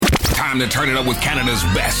time to turn it up with Canada's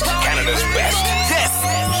best. Canada's best. Yes.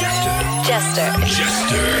 Jester.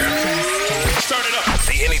 Start it up.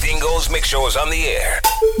 The Anything Goes Mixshow is on the air.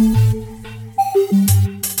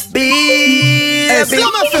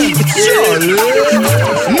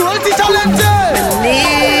 Multi-talented.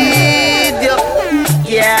 Need you.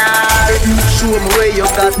 Yeah. Show me where you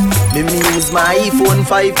got. Me use my iPhone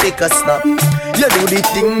 5 take a snap. You do the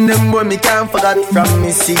thing them boy me can't forget. From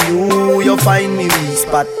me see you find me weak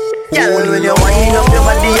spot. Girl, when you wind up your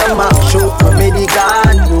body, you mash up. Me the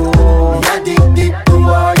God, no. Me addicted to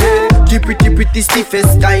her, yeah. Pretty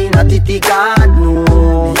stiffest kind of titty God, no.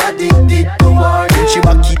 Me addicted to her, yeah. She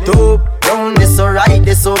back it up, down this so right,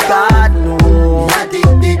 this so God, no. Me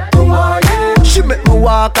addicted to her, yeah. She make me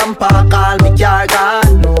walk and park, call me car God,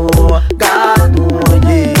 no. God, no,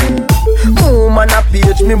 yeah. Woman a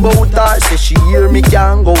page me bout her. Say she hear me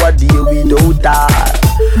can't go a day without her.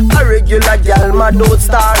 A regular gal my don't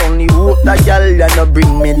star. Only hope that gal ya no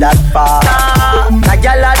bring me that far. That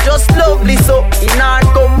gal a just lovely so in her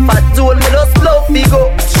comfort zone me just love me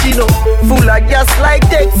go. She know full of gas like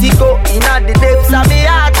Texaco. In her the depths of me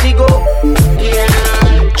heart she go.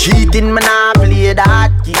 Cheating me nah play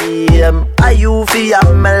that game. I you fi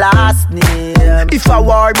have my last name. If I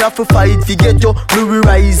war me have to fight fi get you. Me will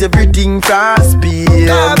rise everything from speed.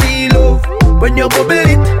 Can't be love when you bubble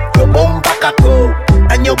it. You bump back a go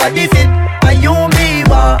and your body fit. And you me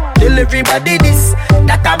want tell everybody this.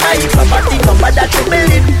 That a my property number that you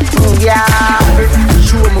believe. Yeah.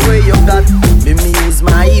 Show me where you got. Me use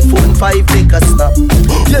my iPhone 5 take a snap.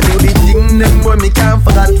 You do the thing them where me can't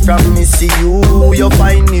forget. From me see you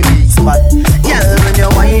find me weak spot. Girl, when you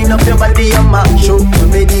wind up your body, you mash up.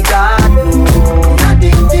 Me the God, no.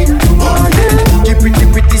 Addicted to her, yeah.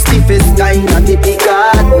 Pretty stiffest kind of titty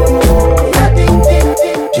God, no. Addicted.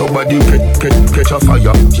 Your body catch a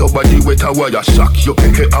fire. Your body wet a wire. Shock you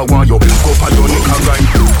pick a want you. Go for your neck and grind.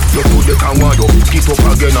 You put the can want you. Keep up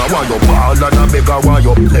again I want you. Ball and a beg I want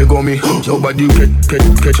you. Let go me. Your body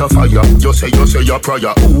catch a fire. You say your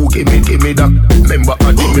prayer. Ooh, give me that. Remember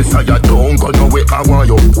I the Messiah. Don't go nowhere I want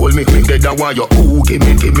you. Hold me quick I want you. Ooh, give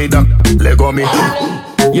me that. Let go me.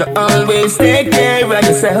 You always take care of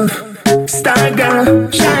yourself. Star girl,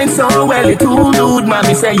 shine so well. You too rude,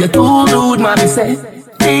 mommy say. You too rude, mommy say.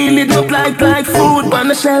 Feel it look like food on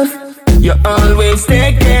the shelf. You always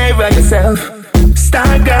take care of yourself.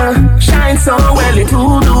 Star girl, shine so well. You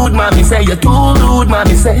too rude, mommy say. You too rude,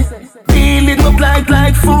 mommy say. Feel it look like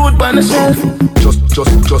food on the shelf.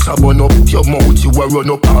 Just a bun up your mouth, you a run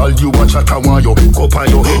up. All you a chat I want you. Cup on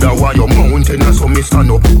your head I want you. Mountain and so me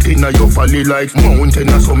stand up. Inna your valley like mountain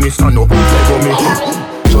and so me stand up. Let go me.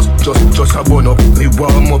 Just a bun up. Me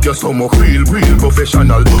warm up your stomach. Real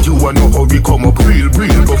professional. You a know how we come up. Real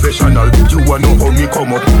professional. You a know how me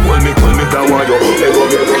come up. Hold me down want you. Let go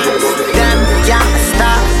me. Them can't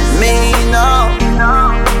stop me, no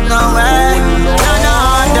way. No,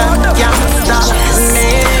 them can't stop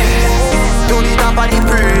me. To the top of the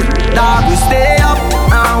bird, dog we stay up,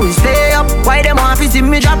 and we stay up. Why them want to see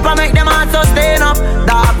me drop and make them heart sustain up?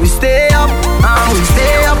 Dog we stay up, and we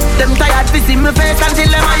stay up. Them tired to see me face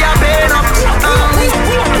until them eye pain up.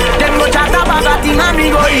 Them go chat about that thing and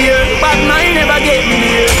me go here, but mine never get me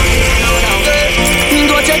here.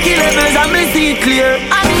 Me go check the levels and me see it clear.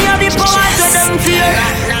 And me have the power to them fear.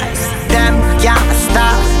 Them can't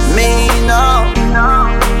stop me, no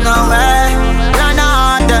way.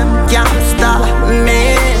 No, them can't stop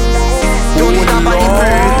me. Don't need nobody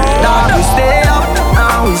pray. Dog we stay up,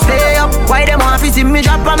 and we stay up. Why them want to see me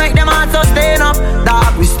drop and make them heart sustain up?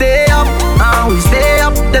 Dog we stay up, and we stay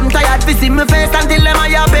up. Them tired to see me face until them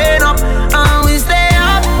eye pain up. And we stay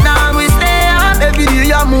up, now we stay up. Every day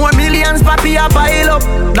you more millions, papi a pile up.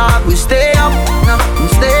 Dog we stay up, now we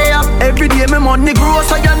stay up. Every day me money grow,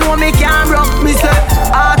 so you know me can't rock. Me say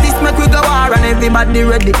artists make we go war and everybody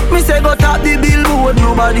ready. Me say go top the billboard,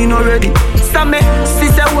 nobody no ready. So me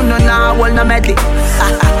sister who no now hold no medic.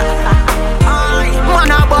 Man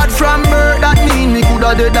a bad from birth, that mean me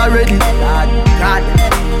coulda dead already. God,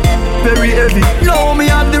 very heavy. Now me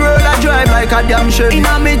have the road I drive like a damn Chevy. In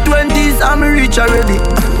my 20s I'm rich already.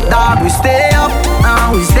 Dog we stay up,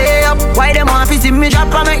 and we stay up. Why them want to see me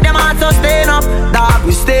drop and make them heart sustain up? Dog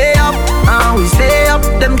we stay up, and we stay up.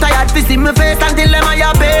 Them tired to see me face until them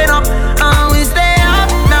eye pain up. And we stay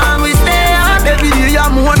up, now we stay up. Every day you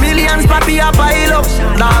more millions, papi a pile up.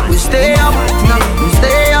 Dog we stay up, now we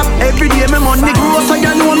stay up. Every day me money grow, so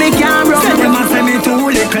you know me can't run. Say them a say me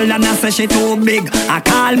too little and I say she too big. I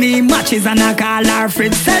call me matches and I call her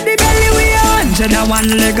Fritz. Say the belly we 100 and one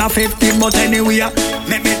leg of 50, but anyway,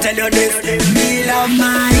 let me tell you this. Me love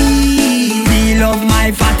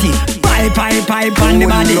my fatty. Pipe on the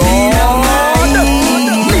body.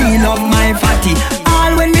 Me love my fatty.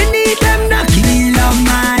 All when we need them knocky. Me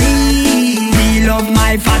love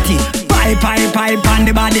my fatty. Pipe on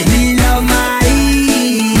the body. Me love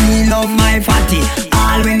my fatty.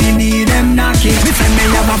 All when you need them knocky. Me say me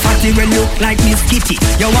have a fatty will look like Miss Kitty.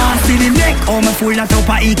 You want see the neck? Oh me full of top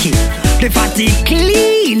of icky. The fatty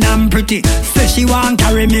clean and pretty. Say she want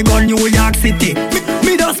carry me go New York City.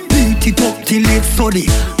 Me just beat it up till it's soddy.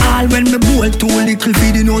 All when me bowl too little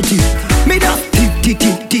for the naughty. Me just tip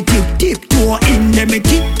toe in them. Me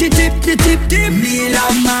tip. Me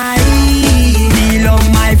love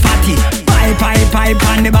my fatty. Pipe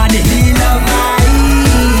on the body. Me love my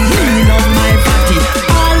fatty.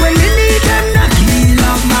 All when you need them knocky.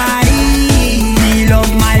 Me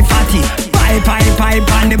love my fatty. Pipe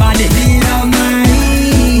on the body. Me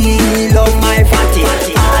love my fatty.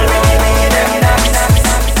 All when you need them knocky.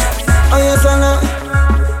 Oh yes,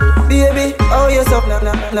 baby. Oh yes, up, nah.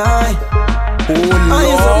 Oh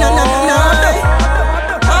yes, up, nah.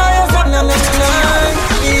 Oh yes, up, nah.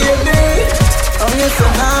 Baby. Oh yes,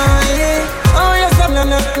 up, oh yes, up, nah.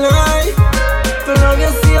 To love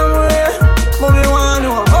you same way, but we want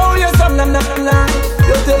to. Oh yes, up, nah.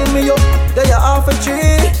 You tell me you, that you half a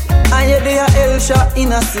tree, and you they a El shot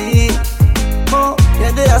in a sea. Oh,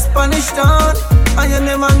 you they a Spanish town, and you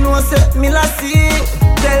never know say me la see.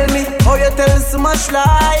 Tell me how you tell so much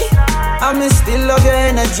lie, and me still love your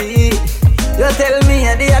energy. You tell me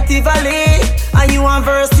you're the Active Valley, and you want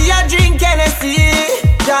verse, you drink Hennessy.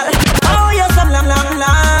 Girl, oh you some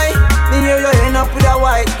lie. Me hear you end up with a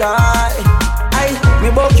white guy. Me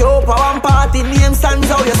book you up a one party, name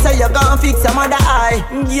stands out. You say you gon' fix your mother eye.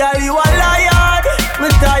 Girl, you a liar, me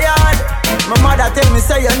tired. My mother tell me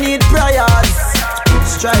say you need prayers.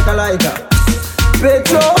 Strike a lighter.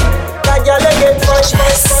 Petro, that girl get fresh.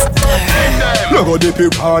 Look at the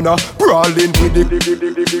piranha, brawling with the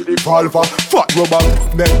valva. Fat rubber,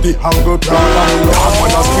 make the angle prana. Hard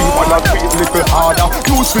man a squeeze little harder.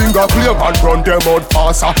 Use finger play and run them out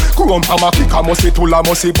faster. Chrome from a kick a musty tula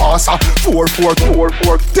musty passa.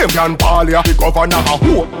 4-4, them can ball ya. The governor a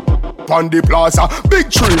hope on the plaza.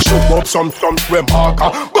 Big tree shoot up some swim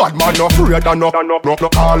marker. Bad man no afraid of no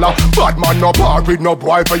caller. Bad man no bar with no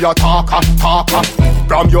boy for your talker.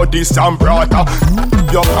 From your distant brother,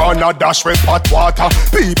 your corner dash with hot water.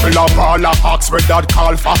 People are ball a axe with that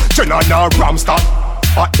call for Jenna and Ramstar.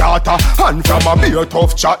 Hot data, and from a beer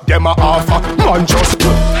tough chat, them a offer. Man just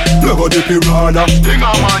look at the piranha. Sting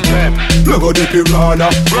a man them. Look at the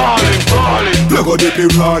piranha. Brawling. Look at the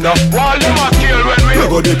piranha. Wall them a kill when we.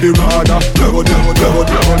 Look at the piranha. Look at the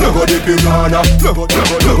piranha. Look at the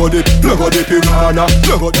piranha.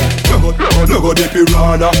 Look at the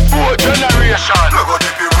piranha. Four generation. Look at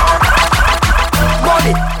the piranha.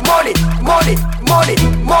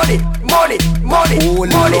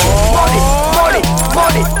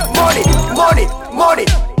 Money.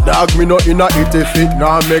 Dog me not in a it if it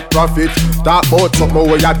nah make profit. Talk about something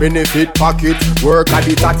where you benefit pocket. Work at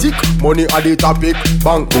the tactic, money at the topic.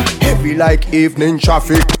 Bank book heavy like evening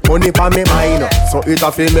traffic. Money pa me mind, so it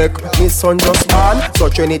a fi make. Me son just born, so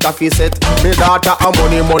train it a fi set. Me daughter a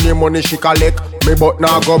money she collect. Me but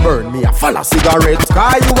now go burn me a follow cigarette.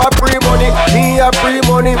 Cause you a free money, me a free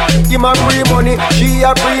money. Him a free money, she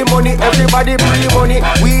a free money. Everybody free money,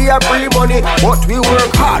 we a free money. But we work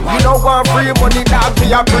hard, we don't want free money. Dog me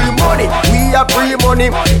a free money, we a free money.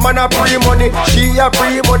 Man a free money, she a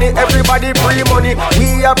free money. Everybody free money,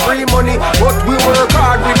 we a free money. But we work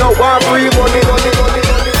hard, we don't want free money.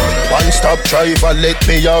 One stop driver, let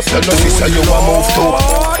me off. You know this you a move too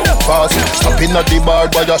fast. Stopping at the bar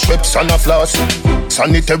by your strips and a floss.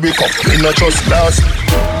 Sanitary cup, me not just glass.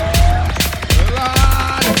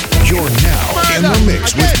 You're now in the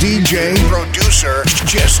mix with DJ producer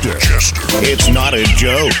Jester. It's not a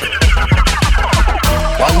joke.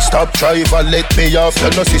 One stop driver, let me off. You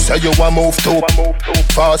know this you a move too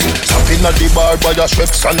fast. Stopping at the bar by your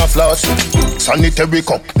strips and a floss. Sanitary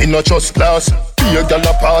cup, me not just glass. Be a gal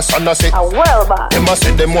a pass and I say them a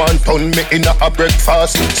say them want pound me in a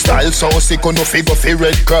breakfast. Style so sick on no figure fi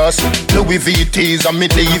Red Cross. Louis VTs and me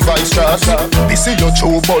Levi's straws. This is your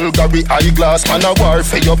true Bulgari eyeglass. Man a war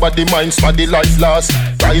for your body minds for the life last.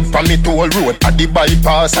 Ride pa me toll road at the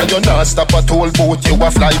bypass. And you not stop a toll boat you a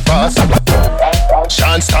fly past.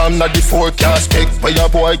 Chance time na the forecast. Pick where your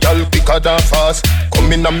boy gal quicker than fast.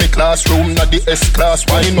 Come in a me classroom na the S-class.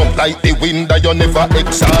 Wind up like the wind that you never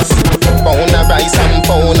exhaust. Pound of rice and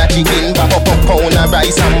pound of chicken. Pound of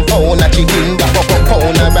rice and pound of chicken.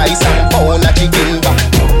 Pound of rice and pound of chicken.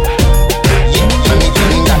 Yeah, me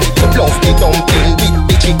think that love the dumpling with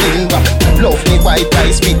the chicken. Love the white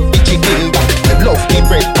rice with the chicken. Love the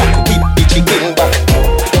bread pack with the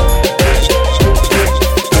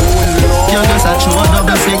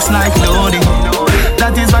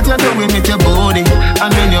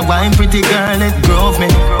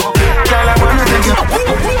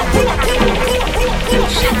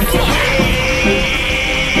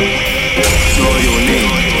So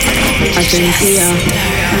unique. I think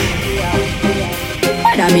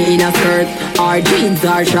whether me in a skirt or jeans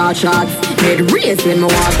or short shorts, made race when me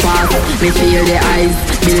walk past. Me feel the eyes,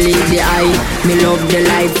 believe the eye. Me love the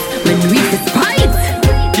lights, me do it despite.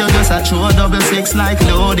 You're just a true 6 like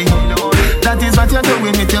Lodi. That is what you're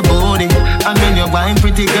doing with your body. And when you're wine,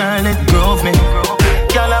 pretty girl, it drove me.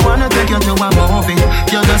 Girl, I wanna take you to a movie.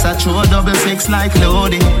 You're just a true 6 like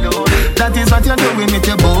Lodi. That is what you're doing with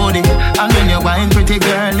your body. And when you're wine, pretty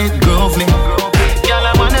girl, it drove me. Girl,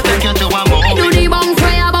 I wanna take you to a movie. Me do the bounce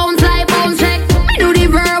fire, bounce like bounce check. Me do the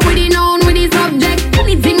verb with the noun, with the subject.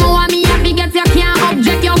 Anything more want me happy, get you can't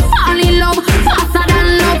object. You fall in love faster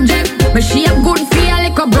than object. Me shape good feel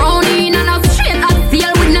like a brownie, and a straight as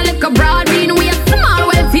steel with no like a broad bean. We a small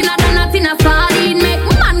well thinner than a thinner sardine. Make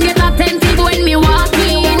man get attentive when me walk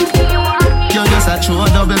in. You're just a true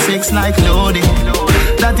 6 like Lodi.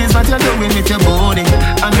 That is what you're doing with your body.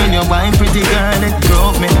 And when you're wine, pretty girl, it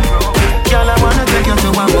drove me. Girl, I wanna take you to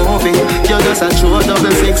a movie. You're just a true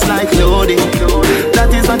 6 like Lodi.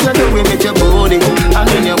 That is what you're doing with your body. And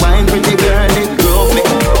when you're wine, pretty girl, it drove me.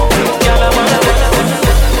 Girl, I wanna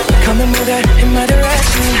come and move that in my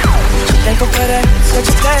direction. Thankful for that, such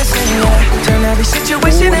a blessing, yeah. Turn every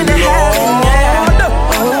situation into heaven, yeah.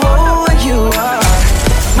 Oh, you are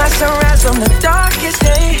my sunrise on the darkest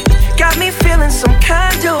day. Got me feeling some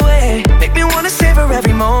kind of way. Make me wanna savor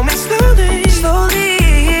every moment slowly, slowly.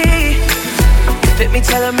 Fit me,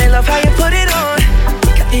 tell me love how you put it on.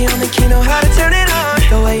 Got the only key, know how to turn it on.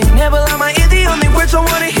 The way you never lie my ear, the only words I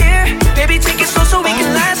wanna hear. Baby, take it slow so we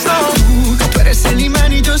can last long. Tú eres el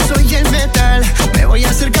imán y yo soy el metal. Me voy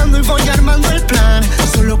acercando y voy armando el plan.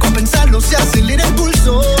 Solo con pensarlo se acelera el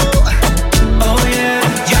pulso. Oh yeah,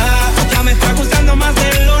 ya me está gustando más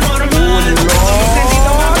de lo normal.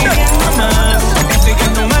 Necesito más, pidiendo más. Estoy que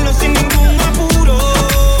tomarlo sin ningún apuro.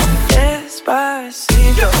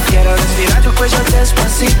 Despacito, quiero respirar tu cuello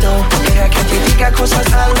despacito. Deja que te diga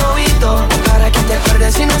cosas al oído, para que te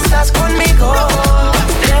acuerdes si no estás conmigo.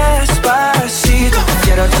 Despacito,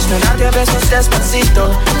 quiero desnudarte a besos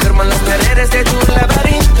despacito. Firmo en las paredes de tu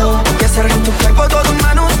laberinto y hacer en tu cuerpo todo un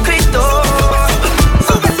manuscrito.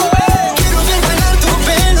 Quiero ver bailar tu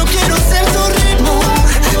pelo, quiero ser tu ritmo.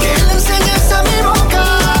 Que le enseñes a mi boca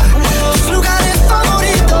tus lugares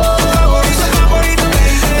favoritos.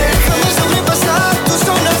 Déjame sobrepasar tus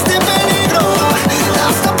zonas de peligro,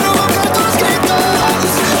 hasta provocar tus gritos.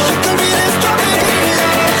 Que olvides tu apellido.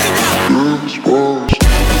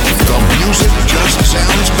 The music just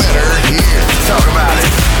sounds better here. Talk about it.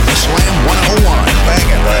 Slam 101,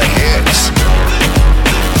 banging the hits.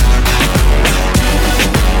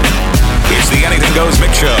 It's the Anything Goes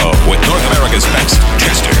Mixshow with North America's best,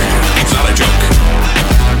 Chester. It's not a joke.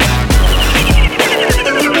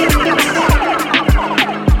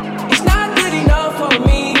 It's not good enough for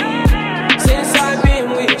me since I've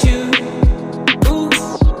been with you. Ooh.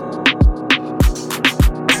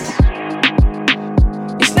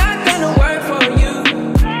 It's not gonna work for you.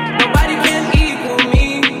 Nobody can equal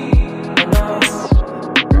me. No.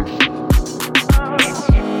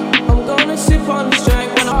 I'm gonna sip on the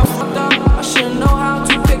strength when I fucked up. I should know how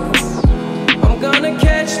to pick me. I'm gonna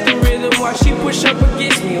catch the rhythm while she push up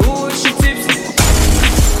against me. Ooh, she tipsy.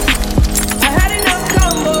 I had enough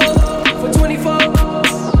combo for 24.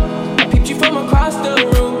 I peeped you from across the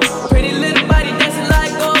room. Pretty little body dancing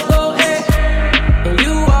like go-go, eh. And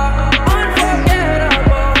you are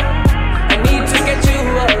unforgettable. I need to get you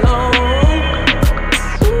alone.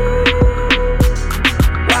 Ooh,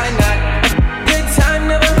 why not? Good time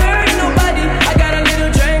never hurt nobody. I got a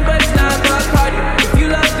little drink, but it's not my party. If you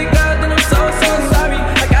love the girl, then I'm so sorry.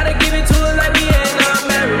 I gotta give it to her like we in our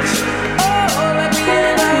marriage. Oh, like we in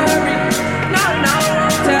a hurry. No,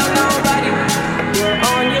 won't tell nobody. We're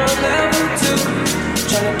on your level too.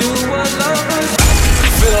 Tryna do what lovers.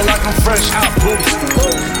 Feeling like I'm fresh out boost.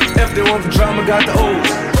 If they want the drama, got the ooze.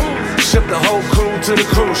 Ship the whole crew to the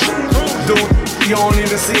cruise ship. Do it, you don't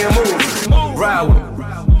even see him move.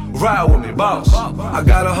 Ride with me, boss. I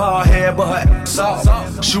got a hard head, but her ass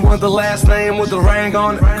soft. She want the last name with the ring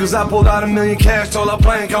on it. Cause I pulled out $1 million cash, told her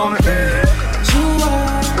plank on it. You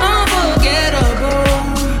are unforgettable.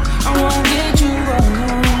 I won't get you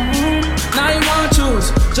alone. Now you wanna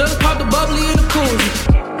choose. Just pop the bubbly in the koozie.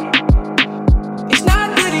 It's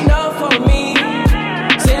not good enough for me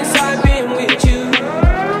since I've been with you.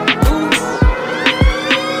 Ooh.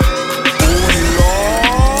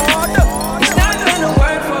 It's not gonna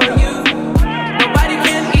work for you. Nobody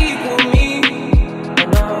can equal me.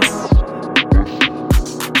 No.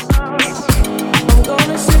 I'm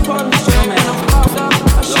gonna sip on the strength and I'm popped up.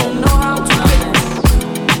 I should know how to play.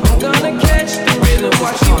 I'm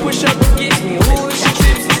while she push up against me. Ooh, she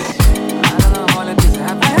tipsy. I don't know all of this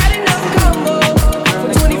happened. I had enough combo for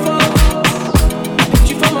 24. Put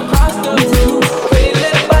you from across the room. Pretty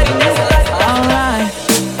little body, that's a lot. Alright,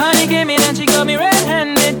 honey came in and she got me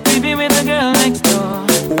red-handed, creepy with the girl next door.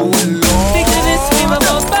 Picture this, we were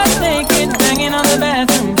both butt naked, banging on the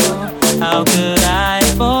bathroom door. How could I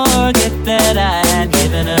forget that I had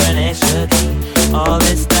given her an extra key? All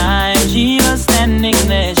this time she was standing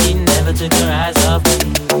there, she never took her eyes off me.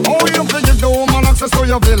 Oh, you can give the woman access to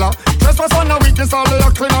your villa. Trespass on the weakness, all of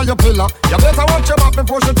your clean on your pillar. You better watch your back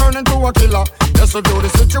before she turn into a killer. Just review the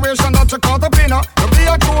situation that you call the pinner. To be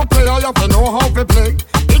a true player, you have to know how to play.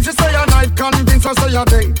 If she say a night, convince her say a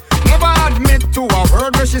day. Never admit to a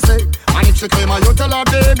word where she say. And if she claim her, you tell her,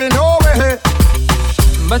 baby, no way.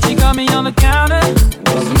 But she caught me on the counter,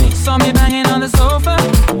 saw me banging on the sofa.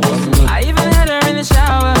 I even had her in the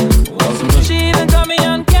shower. She even caught me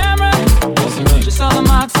on camera. She saw the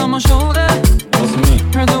marks on my shoulder.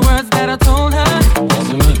 Heard the words that I told her.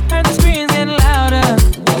 Heard the screams getting louder.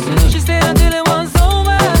 She stayed until it was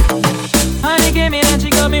over. Honey came in and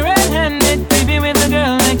she got me red-handed, creepy with the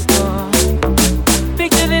girl next door.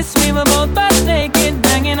 Picture this, we were both butt naked,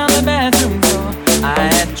 banging on the bathroom door. I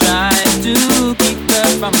had tried to keep her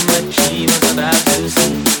from what she was about to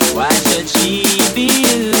see. Why should she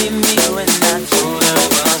believe me when I told her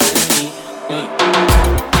it wasn't me?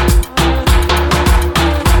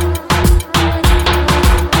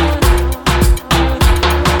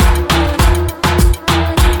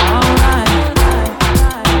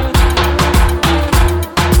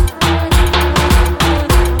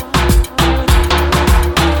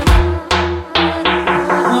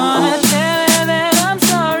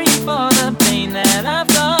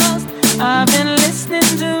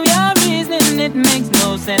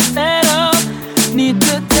 Sense at all. Need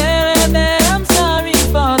to tell her that I'm sorry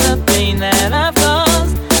for the pain that I've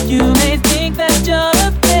caused. You may think that you're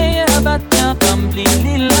a player, but you're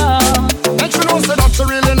completely lost. Make you know say that you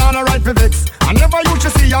really not a right for vex. I never used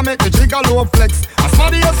to see you make the jigger low flex. As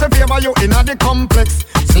somebody else in favor you in the complex.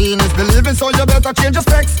 Seeing is believing, so you better change your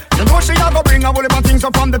specs. You know she a go bring a whole heap of things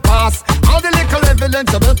up from the past. All the little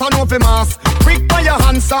evidence you better know for mass. Quick by your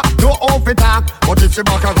answer, no off it talk. But if she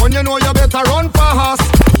back a gun, you know you better run fast.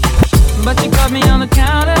 But she caught me on the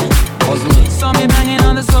counter, saw me banging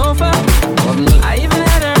on the sofa. I even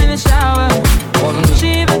had her in the shower.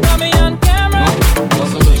 She even caught me on camera.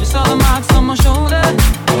 She saw the marks on my shoulder.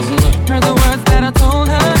 Heard the words that I told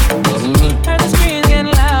her. Heard the screams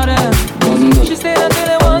getting louder. She stayed until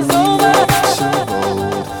it was over.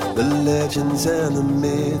 The legends and the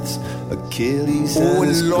myths, Achilles and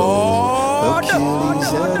his gold,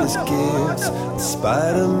 Achilles and his gifts,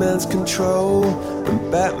 Spider-Man's control,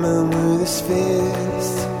 and Batman with his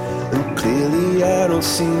fist. And clearly I don't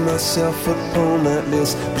see myself upon that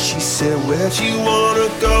list. But she said, where'd you wanna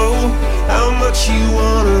go? How much you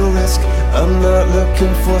wanna risk? I'm not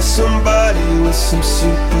looking for somebody with some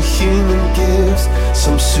superhuman gifts,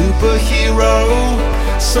 some superhero,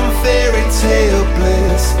 some fairy tale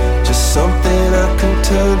bliss. Just something I can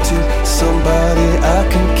turn to, somebody I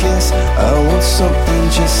can kiss. I want something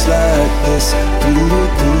just like this.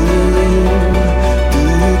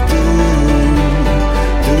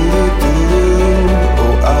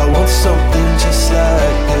 Oh, I want something just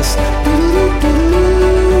like this.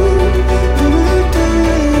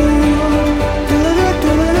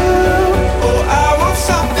 Oh, I want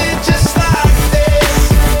something just like this.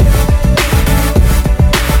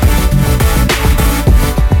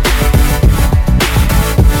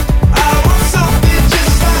 I want something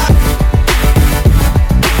just like.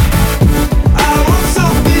 I want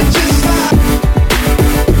something just like.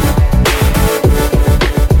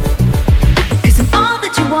 Isn't all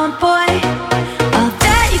that you want, boy, all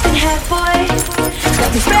that you can have, boy. Got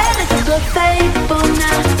me spread like a buffet, bon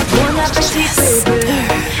appetit, baby.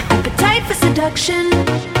 Appetite for seduction,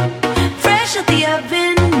 fresh out the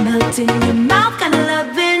oven, melt in your mouth, kinda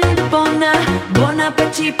loving. Bon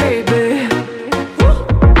appetit, baby.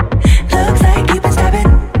 Looks like you've been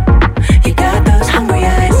stabbing. You got those hungry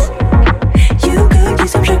eyes. You could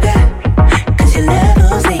use some sugar, 'cause your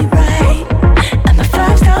levels ain't right. I'm a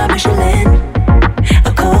 5-star Michelin,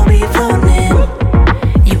 a cold beef floating in.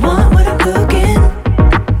 You want what I'm cooking?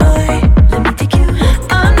 Boy, let me take you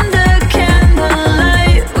under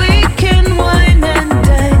candlelight. We can wine and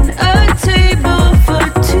dine, a table for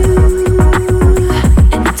two.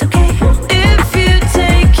 And it's okay if you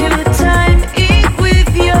take your time, eat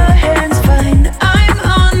with your hands fine.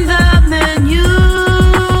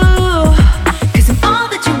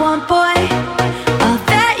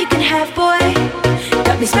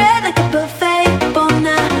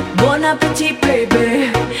 Bon appetit, baby.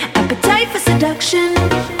 Appetite for seduction.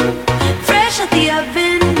 Fresh out the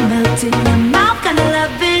oven, melting in your mouth, kinda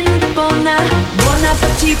loving. Bon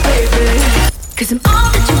appetit, baby. 'Cause I'm all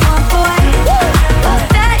that you want, boy. All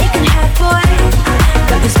that you can have, boy.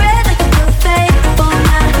 Got me spread like a buffet.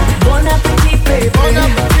 Bon appetit, baby. Bon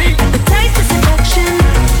appetit. Appetite for seduction.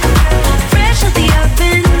 Fresh out the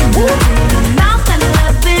oven, melting in your mouth, kinda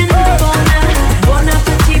loving. Bon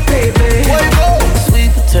appetit, baby.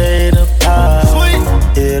 Sweet potato pie. Sweet.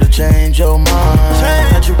 It'll change your mind.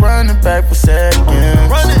 Had you running back for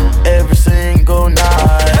seconds. Every single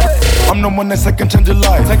night. I'm the one that second change your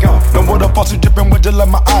life. Take off. Know what a faucet dripping with just like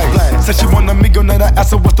my eyes. Said she want a meal, now I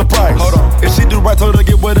asked her what's the price. Hold on. If she do right, told her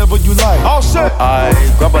get whatever you like. Oh shit. I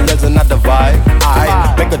grab her legs and not divide.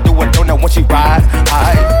 I make her do a donut when she ride.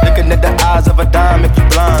 I looking at the eyes of a dime if you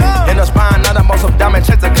blind. In her spine, not a most of diamond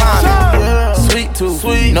checks a climb. Yeah. Sweet tooth,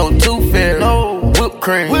 sweet, no tooth fairy, no whipped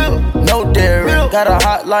cream, no dairy. Got a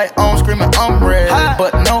hot light on, screaming I'm ready,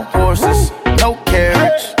 but no horses, no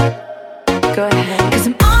carriage. Go ahead. 'Cause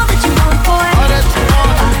I'm all that you want, boy. All that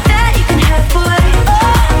you can have, boy.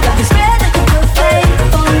 Got me spread like a buffet.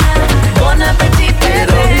 Bon appetit,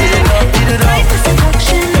 baby. Appetite for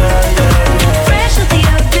seduction. Fresh out the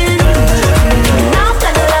oven. Now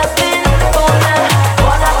kinda loving.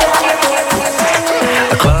 Bon appetit.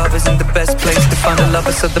 The club isn't the best place to find a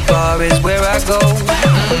lover, so the bar is where I go.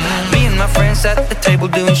 Me and my friends at the table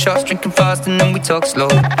doing shots, drinking fast, and then we talk slow.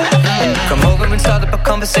 Come over and start up a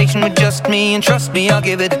conversation with just me, and trust me, I'll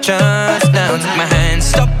give it a chance. Now take my hand,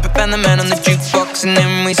 stop it, and the man on the jukebox, and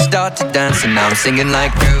then we start to dance. And now I'm singing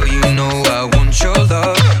like, girl, you know I want your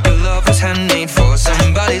love. Your love was handmade for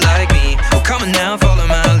somebody like me. Well, come on now, follow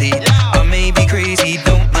my lead. I may be crazy,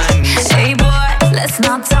 don't mind me. Hey boy, let's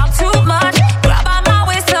not talk too much. Grab on my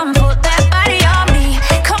waist and put that body on me.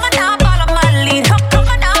 Come on now, follow my lead. Come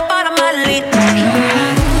on now, follow my lead.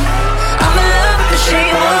 I'm in love with the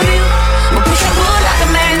shape of you. We'll push and pull like a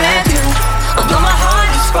magnet do. Although my heart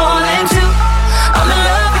is falling too. I'm in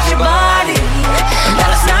love with your body. And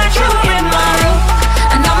last night you were in my room.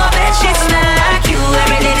 And on my bed sheets smell like you.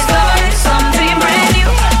 Every day discovering something brand new.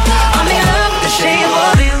 I'm in love with the shape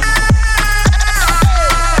of you.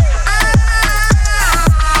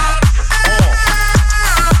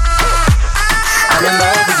 I'm in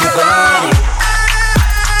love with your body.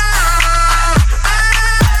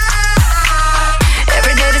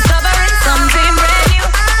 Every day discovering something brand new.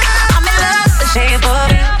 I'm in love with the shape of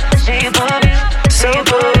you. The shape of you.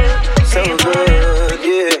 So good,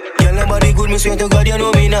 yeah. Girl, nobody good, me swear to God, you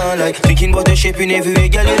know me now. Like thinking about the shaping everywhere,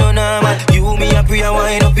 girl, you know normal. You, me, and Priya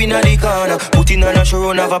wind up in the corner. Putting on a show,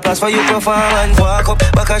 run have a place for you performance. Walk up,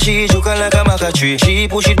 back a she, joking like a maca tree. She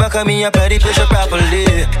push it back at me, apply the pressure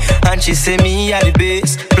properly. And she say me at the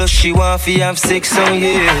base. Plus she want to have sex on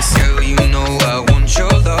years. Girl, you know I want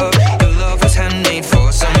your love. Your love was handmade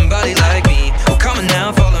for somebody like me. Well, come on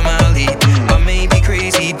now, follow my lead. I may be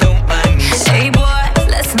crazy, don't mind me. Hey boy,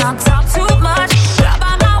 let's not talk too much. Grab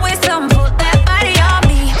on my waist and put that body on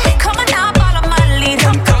me. Come on now, follow my lead.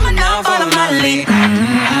 Come on now, follow my lead.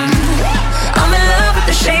 I'm in love with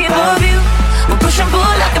the shape of you. We push and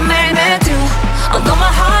pull like a magnet do. Although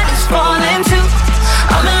my heart is falling too.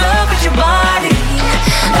 I'm in love with your body.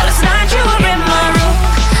 Last night you were in my room.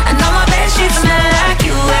 And on my bed sheets smell like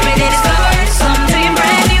you. Every day discovering something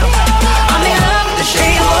brand new. I'm in love with the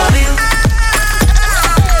shape of you.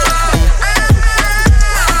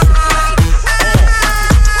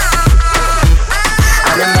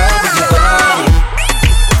 I'm in love with your body.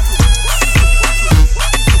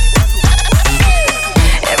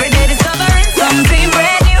 Every day discovering something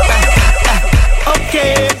brand new.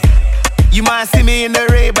 Okay, you might see me in the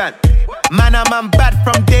Ray-Ban. Man, I'm bad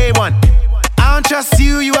from day one. I don't trust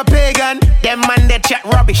you, you a pagan. Them man, they chat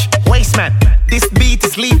rubbish, waste man. This beat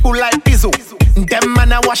is lethal like Bizzle. Them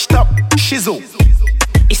man, I washed up, shizzle.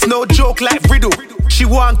 It's no joke like Riddle. She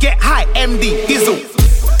won't get high, MD, Dizzle.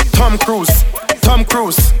 Tom Cruise.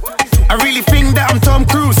 I really think that I'm Tom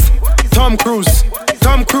Cruise. Tom Cruise.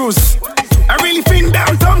 I really think that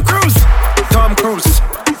I'm Tom Cruise. Tom Cruise.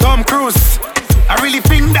 I really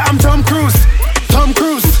think that I'm Tom Cruise. Tom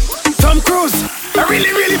Cruise. I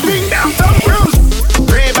really think that I'm Tom Cruise.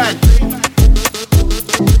 Ray-Ban.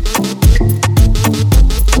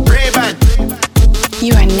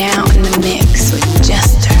 You are now in the mix with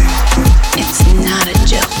Jester. It's not a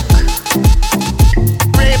joke.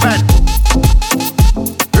 Ray-Ban.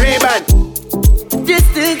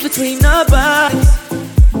 Distance between our bodies.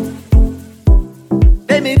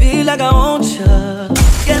 Make me feel like I want you.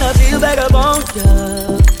 Can I feel like I want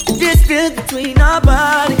you? Distance between our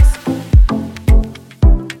bodies.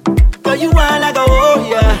 Girl, you are like a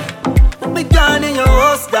warrior.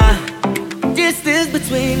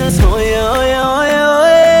 between us. Oh yeah, oh yeah, oh yeah, oh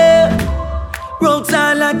yeah. Roll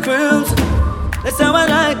tight like crimson. That's how I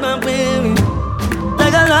like my baby.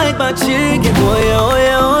 Like I like my chicken. Oh yeah, oh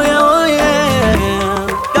yeah, oh yeah, oh yeah.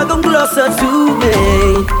 Y'all come closer to me.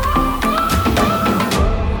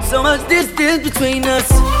 So much distance between us.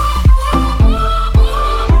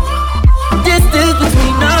 Distance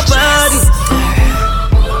between our bodies.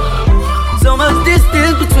 So much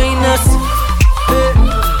distance between us.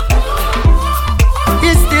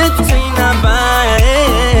 Distance between our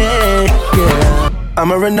bodies. Yeah.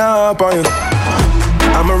 I'ma run up on you.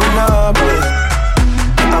 I'ma run up on you.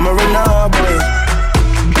 I'ma run up on you.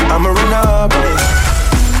 I'ma run up on you.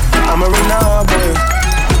 I'ma run up on you.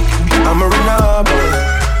 I'ma run up on you.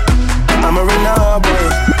 I'ma run up on you. I'ma run up on you.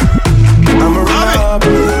 I'ma run up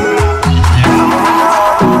on you.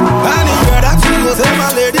 Anywhere that you go, say my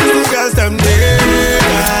ladies, the girls them there.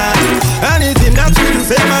 Anything that you do,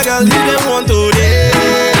 say my girl, leave them one today.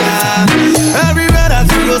 Everywhere that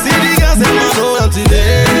you go, see the girls them know one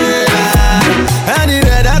today.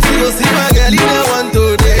 Anywhere that you go, see my girl, leave them one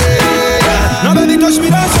today. Now baby, touch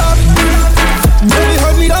me, don't stop. Baby,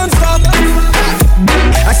 hold me, don't stop.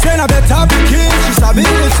 I said I better be king, she's a big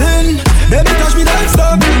thing. Baby, touch me, don't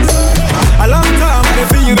stop. A long time I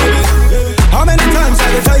feel you, baby. How many times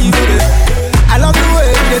I can tell you, baby? I love the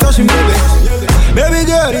way they touch me, baby. Baby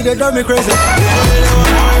girl, they drive me crazy. They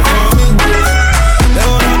wanna wait for me. They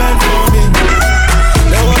wanna bend for me.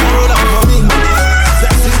 They wanna roll down for me.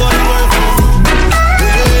 Sexy boy, work for me.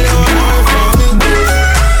 They wanna wait for me.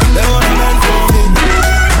 They wanna bend for me.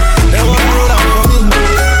 They wanna roll down for me.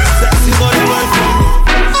 Sexy boy, work for me.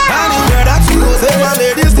 Anywhere that you go, say my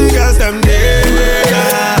ladies, the girls them there.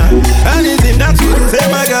 Anything that you do, say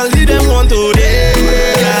my girl, lead them one today.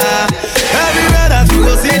 Everywhere that you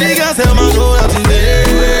go, see the girls them know that you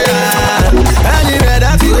there. Anywhere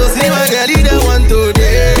that you go, see my girl, lead them one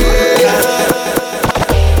today.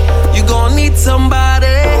 You gon' need somebody.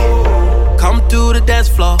 Come to the dance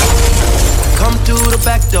floor. Come to the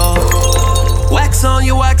back door. Wax on,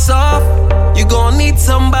 you wax off. You gon' need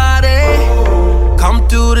somebody. Come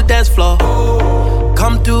to the dance floor.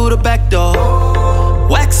 Come to the back door.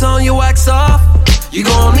 Wax on, you wax off. You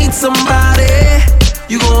gon' need somebody.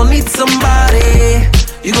 You gon' need somebody.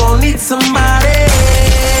 You gon' need somebody.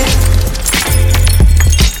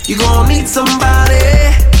 You gon' need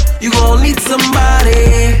somebody. You gon' need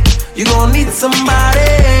somebody. You gon' need somebody.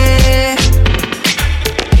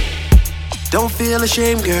 Don't feel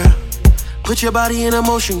ashamed, girl. Put your body in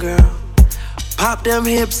motion, girl. Pop them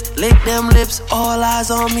hips, lick them lips, all eyes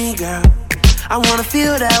on me, girl. I wanna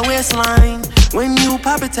feel that waistline. When you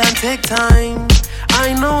pop it, time, take time.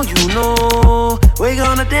 I know you know. We're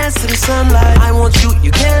gonna dance to the sunlight. I want you,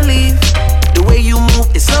 you can't leave. The way you move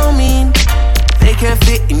is so mean. They can't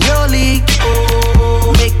fit in your league.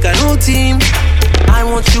 Oh, make a new team. I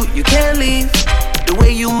want you, you can't leave. The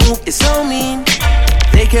way you move is so mean.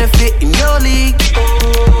 They can't fit in your league.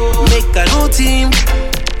 Oh, make a new team.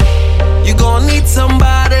 You gon' need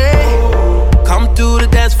somebody. Come to the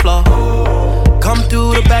dance floor. Come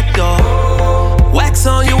to the back door. Wax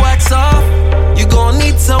on, you wax off. You gon'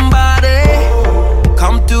 need somebody.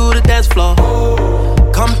 Come to the dance floor.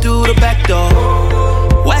 Come to the back door.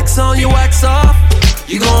 Wax on, you wax off.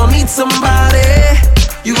 You gon' need somebody.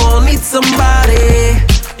 You gon' need somebody.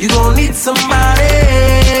 You gon' need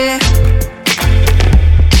somebody.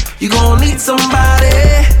 You gon' need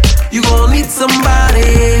somebody. You gon' need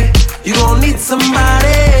somebody. You gon' need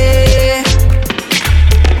somebody.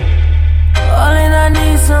 Darling, I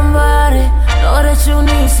need somebody. Know that you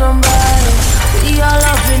need somebody. We all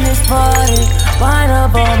up in this party. Wind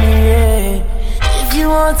up on me, yeah. If you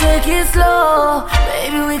wanna take it slow,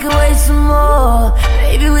 maybe we can wait some more.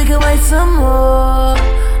 Maybe we can wait some more.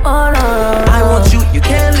 Oh no, I want you, you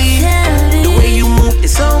can't leave. The way you move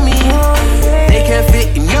is so mean. They can't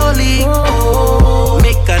fit in your league. Oh,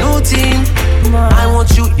 make a new team. I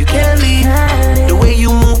want you, you can't leave. The way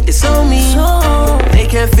you move is so mean. They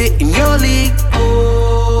can't fit in your league.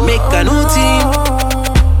 Oh, make a new team.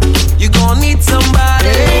 You gon' need somebody.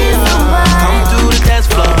 Come to the dance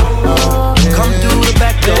floor. Come to the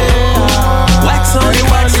back door. Wax on your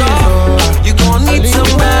wax off. You gon' need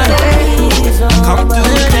somebody. Come to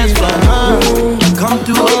the dance floor. Come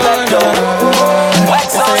to the back door.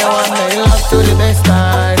 Wax on your wax off. To the best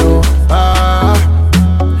time, oh,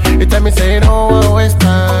 you tell me say you don't want to waste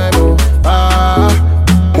time, oh,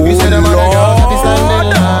 you say them other girls that is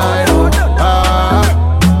standing line,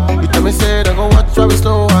 you tell me say don't go watch how we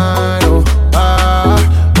slow wine,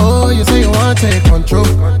 oh, you say you want to take control,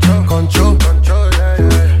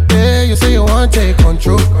 yeah, you say you want to take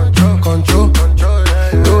control,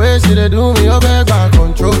 the way she dey do me, you beg back.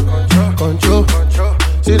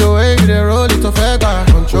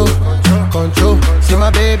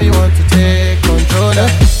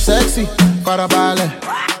 para ballet.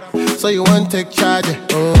 So you want to take charge,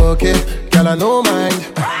 okay? Girl, I no mind.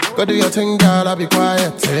 Go do your thing, girl, I'll be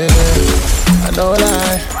quiet. Yeah. I don't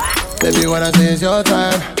lie. Baby, when I say it's your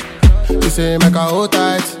time, you say make her hold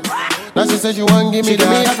tight. Now she said she want give me that. She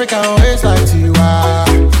give me African waist like Tiwa.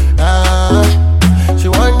 She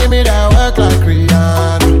want give me that work like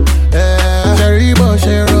Rihanna. Yeah. Cherry bush,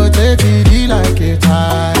 she rotate TD like a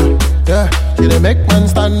tire. Yeah. She dey make man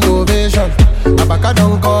stand ovation. Abaka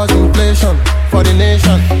don't cause inflation for the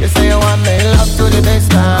nation. You say you want me love to the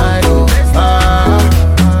baseline. Oh,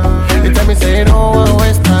 you tell me say you don't want to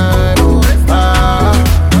waste time. Oh,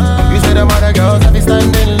 you say them other girls have to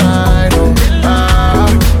stand in line. Oh,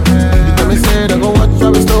 you tell me say they go watch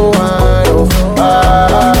how we slow wine.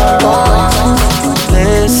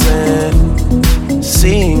 Listen,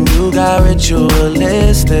 seeing you got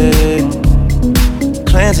ritualistic,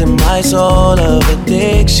 cleansing my soul of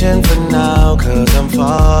addiction for now, 'cause I'm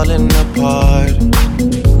falling apart.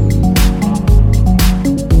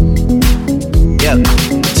 Yeah,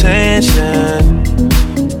 tension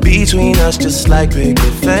between us just like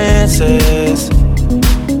picket fences.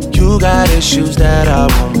 You got issues that I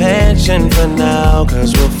won't mention for now,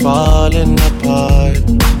 'cause we're falling apart.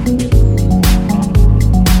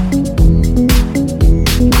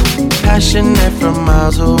 Passionate from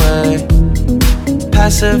miles away,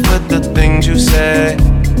 passive with the things you say,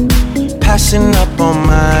 passing up on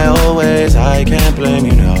my old ways. I can't blame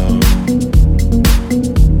you, no.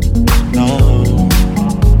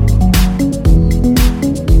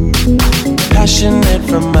 Passionate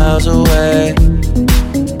from miles away,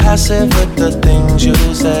 passive with the things you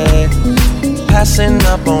say, passing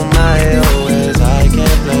up on my old ways. I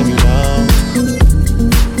can't blame you,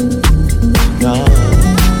 no.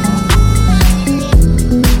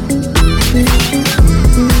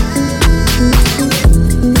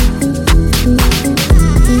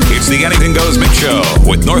 It's the Anything Goes Mix Show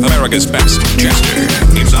with North America's best, Chester.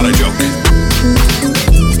 It's not a joke.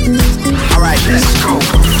 Alright, let's go.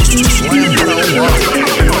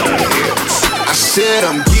 I said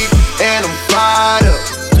I'm geek and I'm fired up.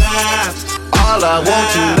 All I want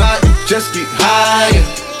tonight is just get higher.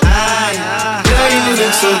 Girl, you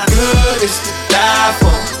look so good, it's to die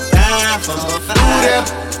for. Ooh, that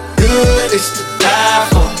good, it's to die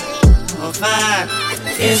for.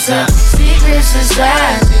 It's a secret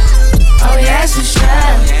society. All we ask is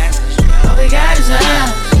strive. All we got is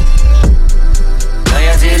love.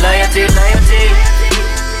 Loyalty, loyalty, loyalty.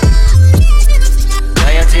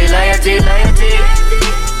 Loyalty, loyalty, loyalty.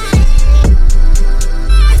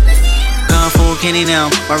 Kung Fu Kenny now.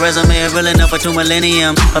 My resume is real enough for 2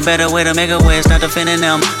 millennium. A better way to make a way, start defending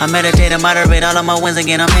them. I meditate and moderate all of my wins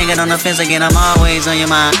again. I'm hanging on the fence again. I'm always on your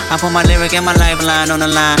mind. I put my lyric and my lifeline on the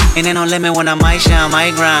line. And ain't no limit when I might shine,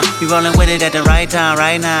 might grind. You rolling with it at the right time,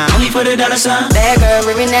 right now. Only for the dollar sign. Bad girl,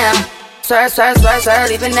 with me now. Swerve, swerve, swerve, swerve,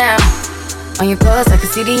 leave it now. On your pulse like a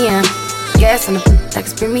CDM. Gas on the like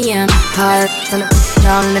it's premium. Hard on the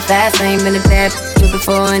drawn in the fast lane. Been a bad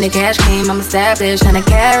before when the cash came. I'm established. 100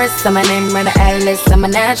 carats. I'm a name, run the atlas. I'm a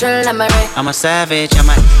natural, I'm a ring. I'm a savage, I'm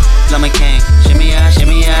a king. Shimmy out,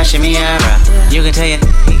 shimmy out, right. You can tell you,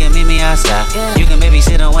 he can meet me outside. You can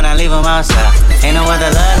babysit him when I leave him outside. Ain't no other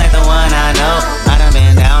love like the one I know. I done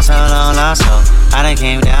been down so long, lost hope. I done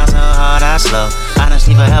came down so hard, I slow. I done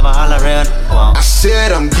sleep forever, all I real won't. I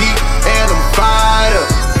said I'm geek and I'm fired up.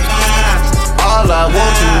 All I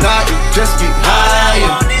want tonight is just get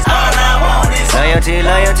higher. Loyalty,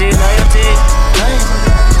 loyalty, loyalty.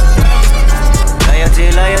 Loyalty,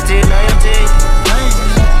 loyalty, loyalty.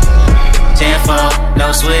 10-4,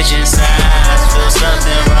 no switching sides. Feel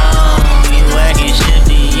something wrong. You acting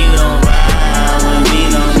shifty, you don't ride with me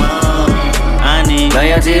no more. I need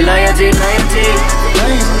loyalty, loyalty, loyalty.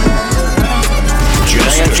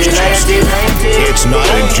 Loyalty, loyalty, loyalty. It's not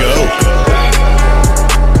a joke.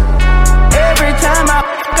 Every time I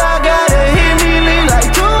gotta hit me lean like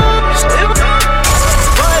two.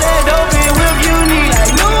 Boy, that dope in whip you need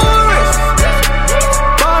like new wrist.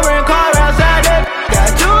 Foreign car outside that got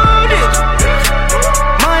two ditch.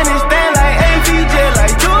 Money stand like APJ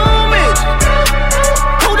like two mitch.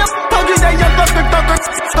 Who the fuck is that young fucker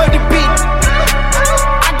for the beat?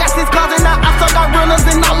 I got 6 cars and I still got runners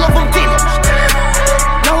and all of them teeth.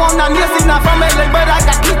 No, I'm not missing, not from LA, but I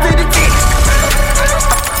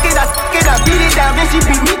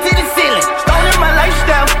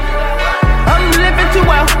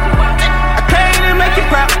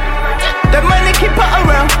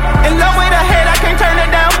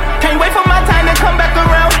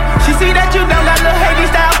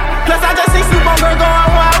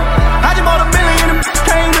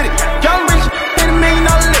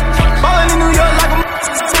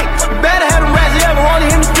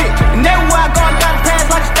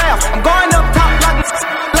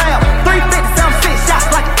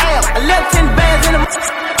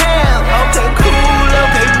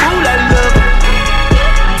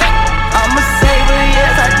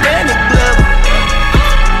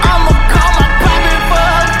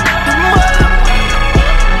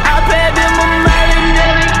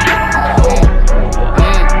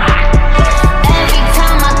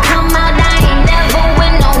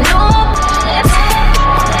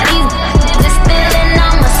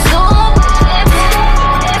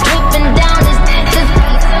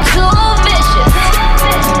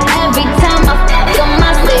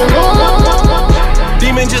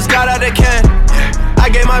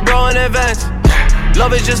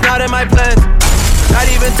Love is just not in my plans. Not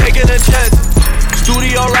even taking a chance.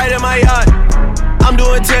 Studio right in my yacht. I'm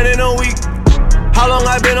doing 10 in a week. How long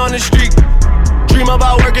I been on the street? Dream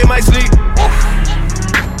about work in my sleep.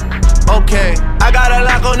 Okay, I got a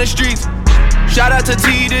lock on the streets. Shout out to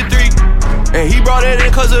T did 3. And he brought it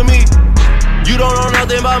in cause of me. You don't know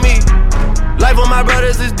nothing about me. Life of my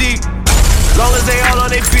brothers is deep. Long as they all on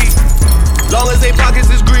their feet. Long as they pockets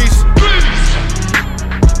is grease.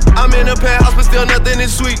 I'm in a penthouse but still nothing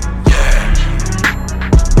is sweet.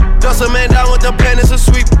 Dust a man down with the pen, it's a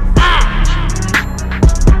sweep.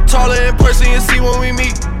 Taller in person, you see when we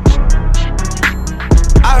meet.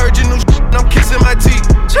 I heard your new shit and I'm kissing my teeth.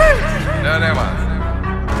 No, never mind.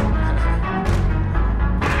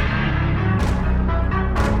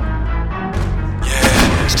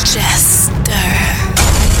 Jester.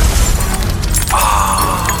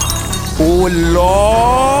 Oh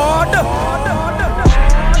Lord.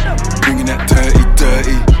 Bringing that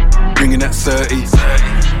dirty, bringing that 30.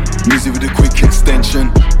 Music with a quick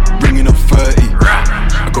extension, bringing up 30.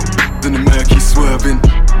 I got in the murky swerving,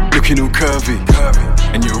 looking all curvy.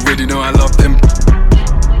 And you already know I love them,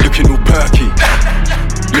 looking all perky.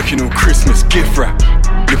 Looking all Christmas gift wrap,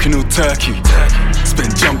 looking all turkey.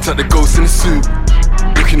 Spent jumped at the ghost in the suit,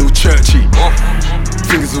 looking all churchy.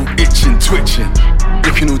 Fingers all itching, twitching,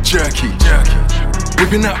 looking all jerky.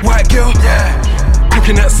 Whipping that white girl,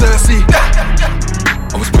 cooking that Cersei.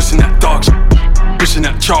 I was pushing that dark pushing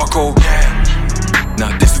that charcoal.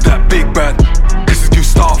 Now this is that big bad, this is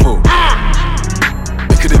Gustavo.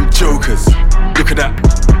 Look at them jokers, look at that.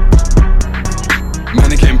 Man,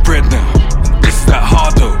 they getting bread now, this is that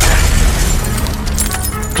hardo.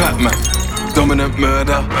 Black man, dominant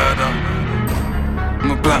murder.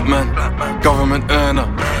 I'm a black man, government earner.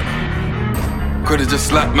 Could've just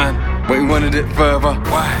slapped man, but he wanted it further.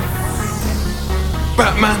 Why?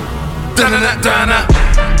 Batman, dana.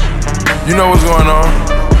 You know what's going on?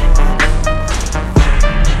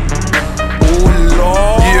 Oh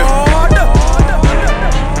Lord. Yeah.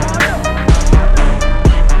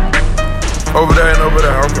 Over there and over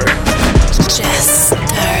there, okay. Jester.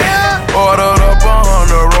 Ordered up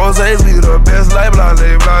 100 roses, we the best like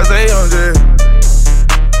blase, on J.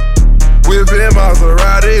 Whipping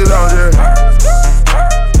Maseratis on J.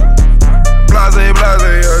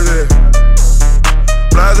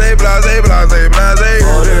 Blase, on J. Blase.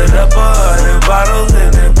 Ordered up 100 bottles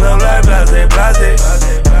and it felt like blase.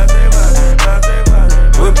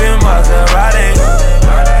 Whipping Maserati.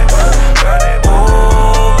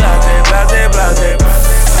 Oh, blase.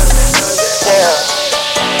 Yeah.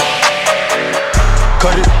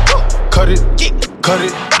 Cut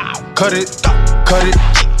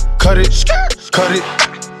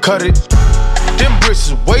it. Them bricks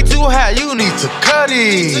is way too high, you need to cut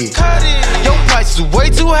it. Your price is way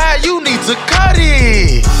too high, you need to cut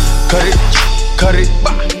it. Cut it.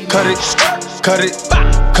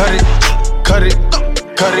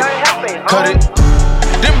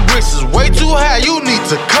 Them bricks is way too high, you need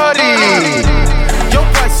to cut it. Your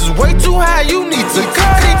price is way too high, you need to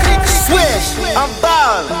cut it. Swish, I'm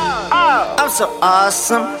ballin', I'm so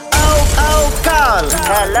awesome. Oh,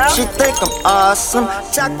 Garlin. She think I'm awesome.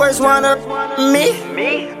 Choppers wanna me?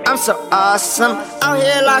 I'm so awesome. Out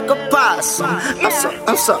here like a possum. I'm so awesome.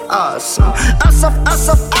 I'm so awesome. I'm so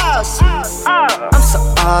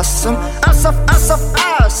awesome. I'm so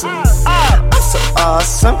awesome. I'm so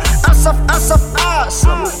awesome. I'm so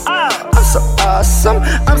awesome.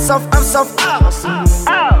 I'm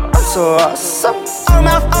so awesome. Oh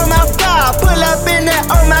my God, pull up in there.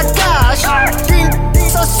 Oh my gosh.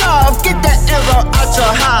 So soft, get that arrow out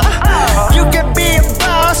your heart. You can be a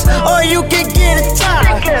boss, or you can get a job.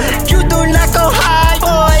 You do not go high,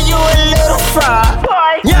 boy, you a little fraud.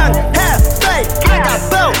 Young, half fake, I got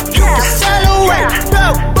both. You can sail away,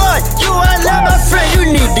 bro, boy, you are not my friend. You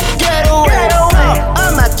need to get away.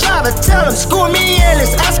 I'm my driver, tell him school me in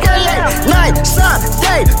this Escalade. Night,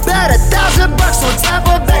 Sunday, bet $1,000 on top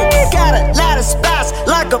of it. Got a lot of spots,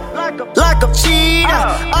 like a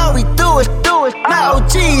cheetah. All we do is my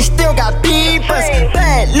OG still got beepers.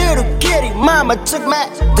 Bad little kitty, mama took my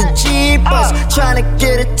the jeepers. Tryna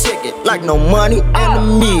get a ticket like no money in the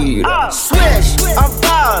meter. Swish, I'm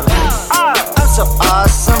ballin', I'm so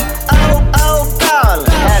awesome. Oh, Garlin.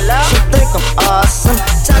 She think I'm awesome.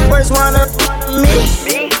 Choppers wanna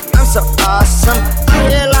me? I'm so awesome. I'm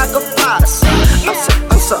here like a possum.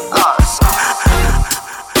 I'm so awesome.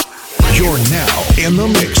 You're now in the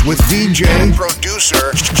mix with DJ and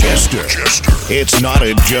producer Jester. It's not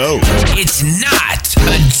a joke. It's not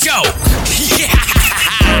a joke. Yeah.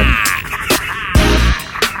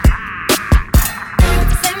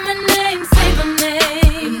 Say my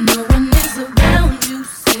name, no one is around you.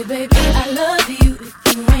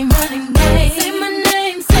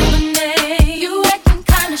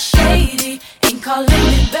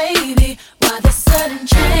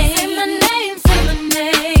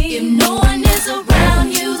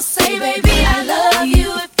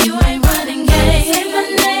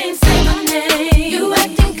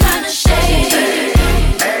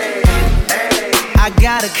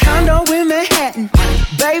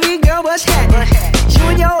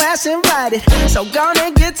 got it. So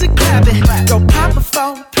gonna get to clapping. Go pop it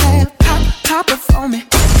for a player, pop it for me.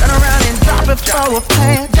 Turn around and drop it for a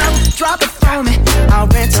player, drop it for me. I'll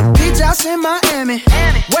rent a beach house in Miami.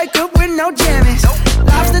 Wake up with no jammies.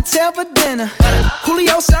 Lobster tail for dinner.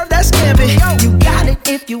 Julio served that scampi. You got it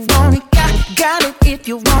if you want it. Got it if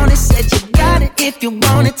you want it. Said you got it if you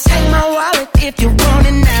want it. Take my wallet if you want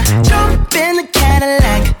it now. Jump in the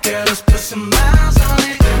Cadillac. Girl, let's put some miles on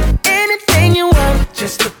it. Anything you want,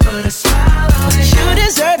 just to put a smile on it. You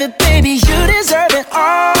deserve it, baby. You deserve it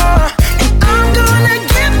all. And I'm gonna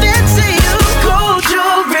give it to you. Gold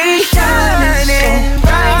jewelry, shining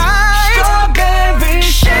bright. Strawberry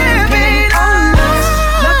champagne on us.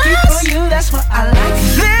 Lucky for you, that's what I like.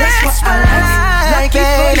 That's what I like. Lucky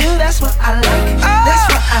for you, that's what I like. That's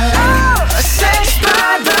what I like. Sex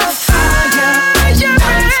by the fire. You're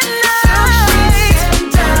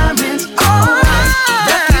diamonds. Oh,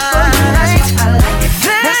 lucky for you, that's what I like.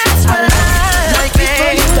 That's what I like. Lucky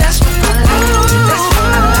for you, that's what I like. That's what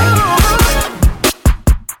I like.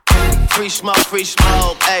 Free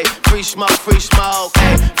smoke, ayy. Free smoke,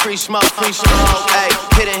 ayy. Free smoke, ayy.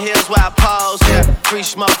 Hidden hills where I pose, yeah. Free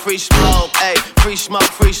smoke, ayy. Free smoke,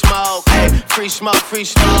 ayy. Free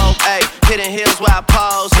smoke, ayy. Hidden hills where I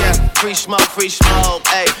pose, yeah. Free smoke,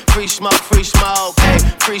 ayy. Free smoke, ayy.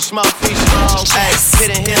 Free smoke, ayy.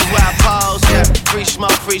 Hidden hills where I pose, yeah. Free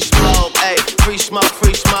smoke, ayy. Free smoke,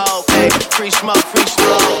 ayy. Free smoke,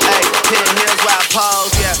 ayy. Hidden hills where I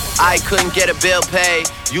pose, yeah. I couldn't get a bill paid.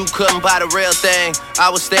 You couldn't buy the real thing. I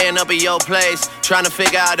was staying up at your place, trying to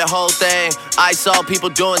figure out the whole thing. I saw people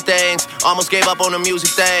doing things, almost gave up on the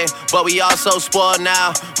music thing. But we all so spoiled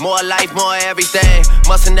now, more life, more everything.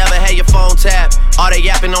 Must've never had your phone tapped, all that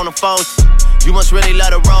yapping on the phone. You must really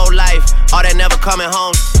love the road life, all that never coming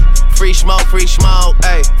home. Free smoke,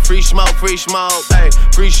 ayy. Free smoke, ayy.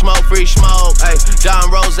 Free smoke, ayy. John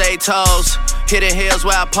Rose toes, hidden hills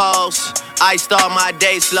where I pose. I start my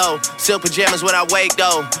day slow, silk pajamas when I wake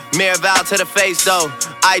though. Mirror vow to the face though.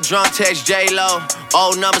 I drunk text J-Lo,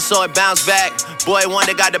 old number so it bounce back. Boy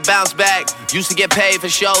wonder got to bounce back. Used to get paid for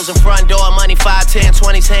shows in front door, money 5, 10,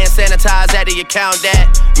 20s, hand sanitized, how do you count that?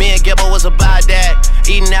 Me and Gibber was about that,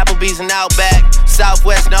 eating Applebee's and Outback.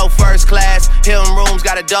 Southwest, no first class, Hilton rooms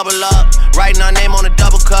gotta double up. Writing our name on a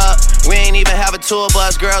double cup, we ain't even have a tour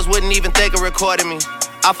bus. Girls wouldn't even think of recording me.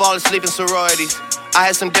 I fall asleep in sororities, I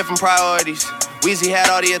had some different priorities. Weezy had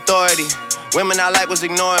all the authority, women I like was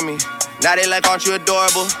ignoring me. Now they like, aren't you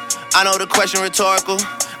adorable? I know the question rhetorical.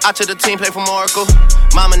 I took the team, play from Oracle.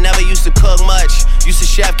 Mama never used to cook much, used to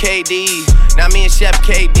chef KD. Now me and chef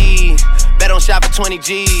KD, bet on shop for 20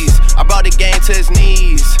 G's. I brought the game to his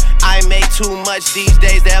knees. I ain't make too much these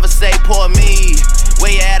days to ever say poor me.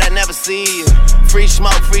 Where you at, I never see you. Free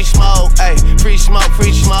smoke, ayy. Free smoke,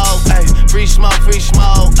 ayy. Free smoke,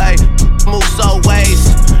 ayy. Move so ways.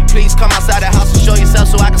 Please come outside the house and show yourself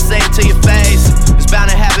so I can say it to your face. It's bound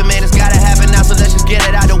to happen, man, it's gotta happen now, so let's just get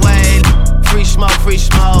it out the way. Free smoke,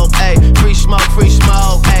 ayy. Free smoke,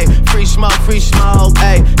 ayy. Free smoke,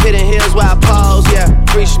 ayy. Hidden hills where I pose, yeah.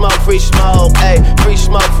 Free smoke, ayy. Free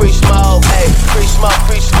smoke, ayy. Free smoke,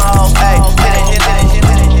 ayy.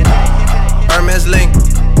 Hidden. Hermes link,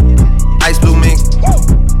 ice blue mink.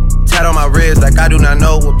 Tat on my wrist like I do not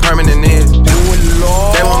know what permanent is.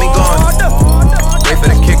 They want me gone, wait for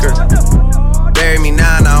the kicker. Bury me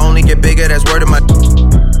now and I only get bigger, that's word of my.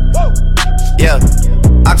 Yeah,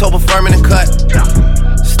 October firm in the cut.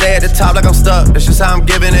 Stay at the top like I'm stuck, that's just how I'm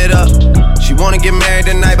giving it up. She wanna get married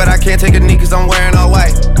tonight, but I can't take a knee cause I'm wearing all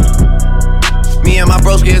white. Me and my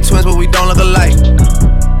bros get twins, but we don't look alike.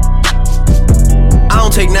 I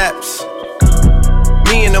don't take naps.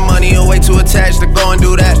 Me and the money are way too attached to go and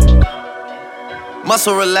do that.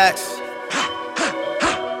 Muscle relax.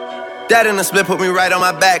 That in the split put me right on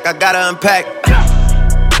my back, I gotta unpack.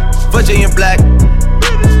 Virginia black.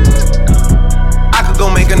 I could go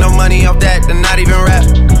make enough money off that to not even rap.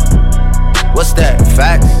 What's that,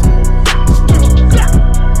 facts?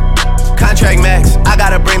 Contract max, I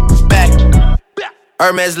gotta bring back.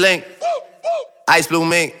 Hermes link, ice blue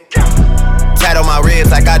mink. Tat on my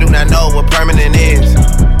ribs like I do not know what permanent is.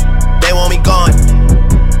 They want me gone,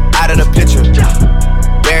 out of the picture.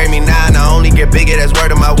 Bury me now and I only get bigger, that's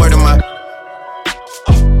word of my.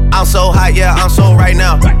 I'm so hot, yeah, I'm so right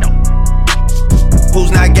now.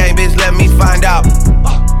 Who's not gang, bitch, let me find out.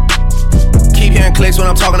 Keep hearing clicks when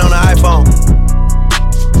I'm talking on the iPhone.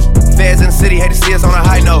 Feds in the city hate to see us on a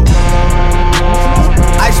high note.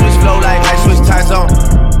 I switch flow like I switch time zone.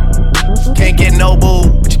 Can't get no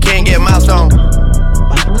boo, but you can't get milestone.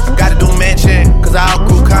 Gotta do mansion, cause I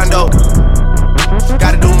outgrew condo.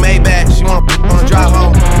 Gotta do Maybach, she wanna drive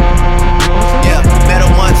home. Yeah, met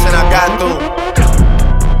her once and I got through.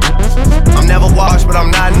 washed, but I'm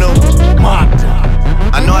not new.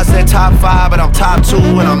 I know I said top 5, but I'm top 2,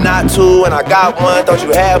 and I'm not 2, and I got one. Thought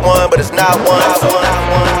you had one, but it's not one.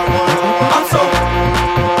 I'm so,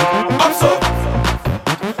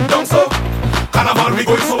 don't so. Carnival we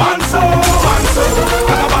going so and so.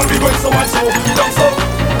 Carnival we going so and so. Don't so.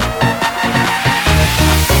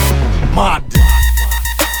 Mad.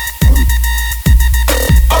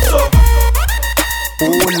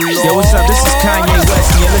 Yo, what's up? This is Kanye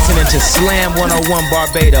West, and you're listening to Slam 101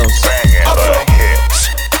 Barbados.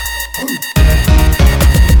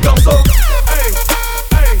 Don't so. Hey,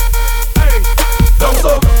 hey, hey. Don't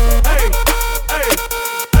so. Hey, hey,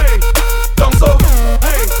 hey. Don't so.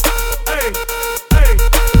 Hey, hey, hey.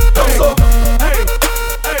 Don't so. Hey,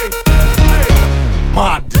 hey, hey.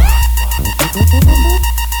 Mad.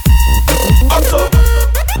 I'm so.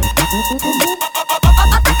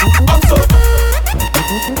 I'm so.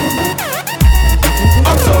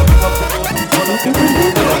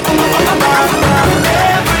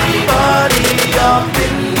 Everybody up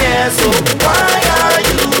in here, so why are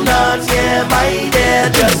you not here, my dear?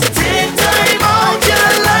 Just take time out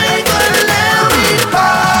your life and let me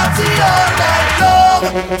party all night long.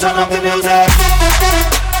 Turn up the music.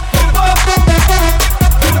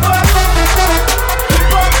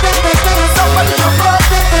 Somebody jump up.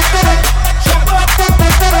 Jump up.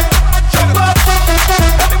 Jump up.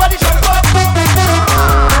 Everybody jump up.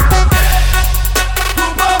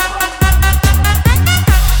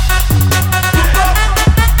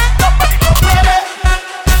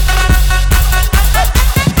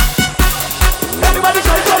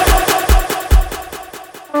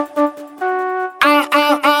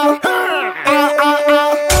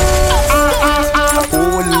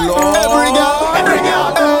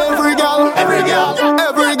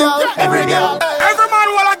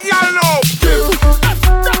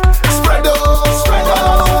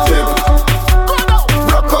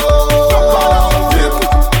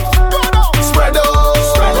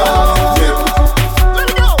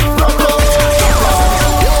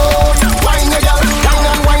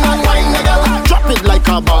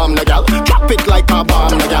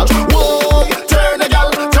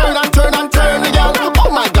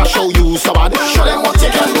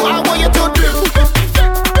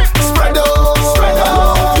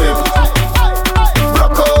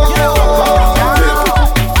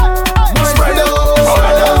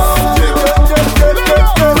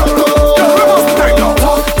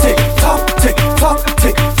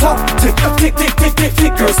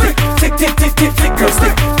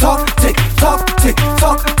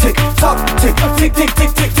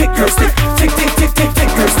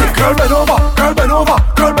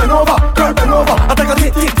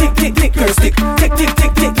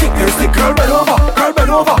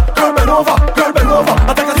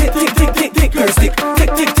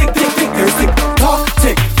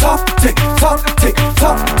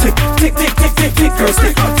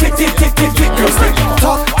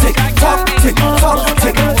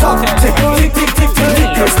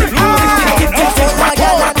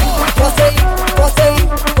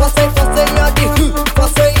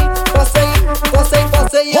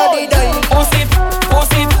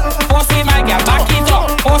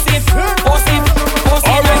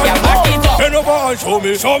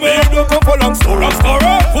 Show me, you don't come for long story.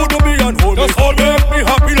 Who do me and hold me? Just hold make me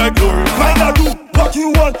happy like glory. Kinda do what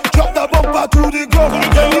you want, drop the bumper to the ground.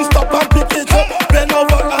 Then you stop and pick it up, bend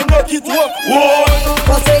over and make it work. Whoa!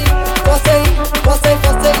 Passez,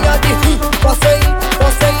 y'a des hits. Passez,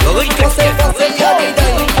 y'a des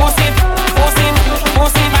days.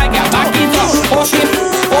 Passez, my girl, back it up. Passez.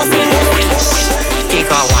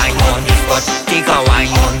 Take a wine on this spot, take a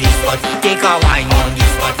wine on this spot, take a wine on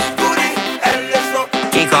this spot.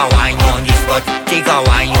 Take a wine on this spot, take a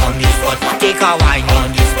wine on this spot, take a wine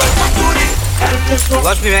on this spot.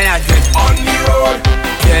 Watch me when I drink. On the road,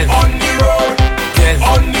 yes. On the road, yes.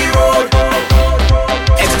 On the road.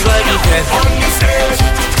 Everybody yes. On the stage,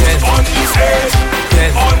 yes. On the stage,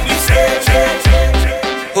 yes. On the stage.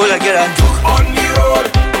 Hold a girl and duck. On the road,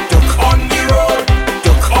 duck. On the road,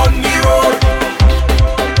 duck. On the road.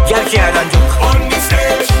 Girl can't and duck. On the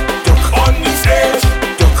stage, duck. On the stage,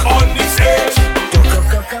 duck. On the stage.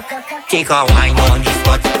 Take a wine on this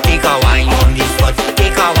spot, take a wine on this spot,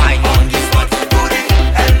 take a wine on this spot.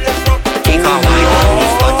 Take a wine on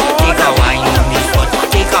this spot, take a wine on this spot,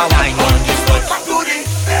 take a wine on this spot.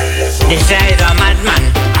 This is a madman.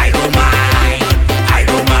 I don't mind, I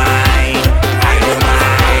don't mind, I don't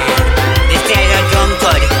mind. This is a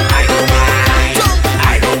drunkard. I don't mind,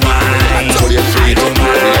 I don't mind, I don't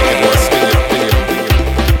mind.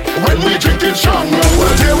 When we drinking strong,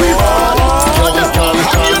 well, here we are.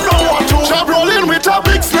 And you know what to. Chop rolling with a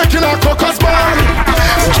big slap. born.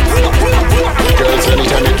 Girls,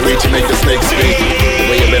 anytime you do it, you make the snakes speak. The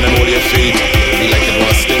way you bend and hold your feet, feel like it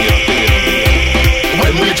wants sting you.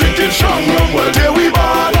 When we drinking strong rum, well, there we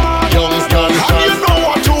ball. Young's done. And you know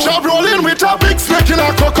what to job rolling with a big snake in a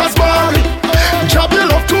cocker's ball. Job you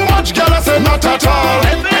love too much, girl, I say not at all.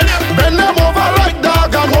 Bend them over like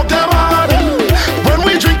dog and hug them hard. When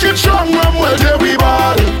we drinking strong rum, well, there we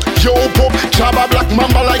ball. Yo, pop, Jabba black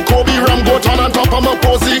mamba like Kobe. Ram goat on top of my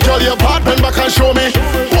posy. Girl, your part, bend back and show me.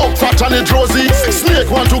 Poke fat and it rosy. Snake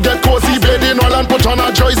want to get cozy. Bathing all and put on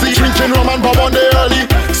a jersey. Drinking rum and bob on the early.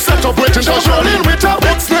 Set up waiting for rolling with a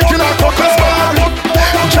big snake in a cocker's ball.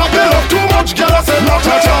 Jab you love too much, girl, I said not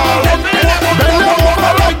at all. Bend them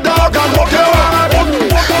over like dog and walk your hard.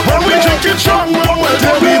 When we drink it strong, well,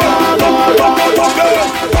 there we ball.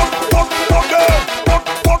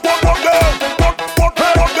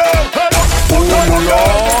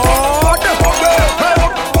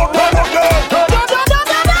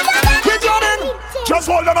 Just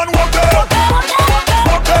hold them and walk there.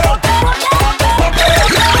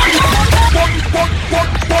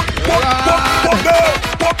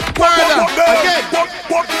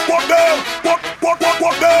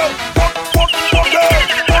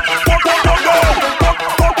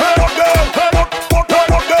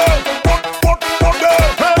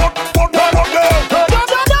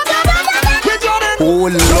 Oh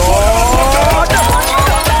Lord.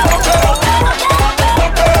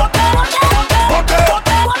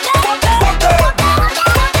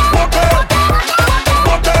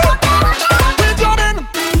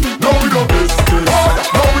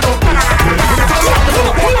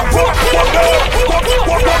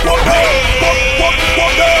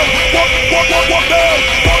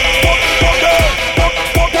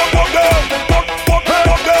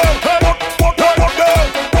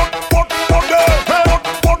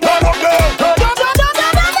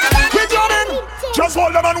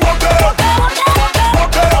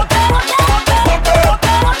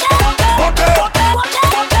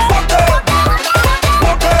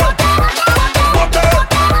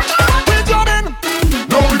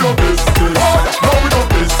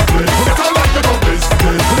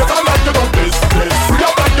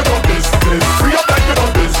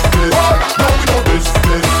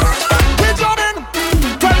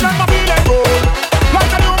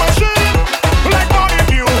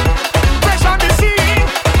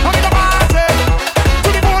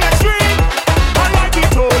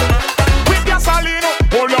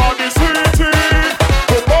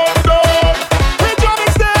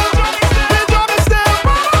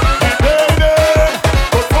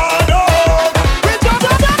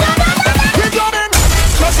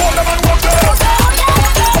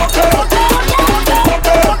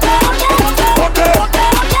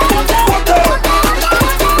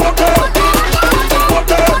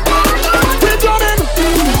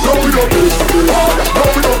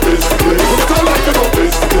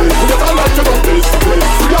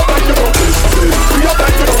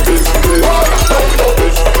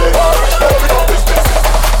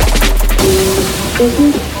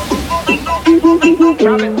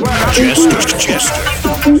 Jester.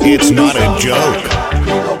 It's not a joke.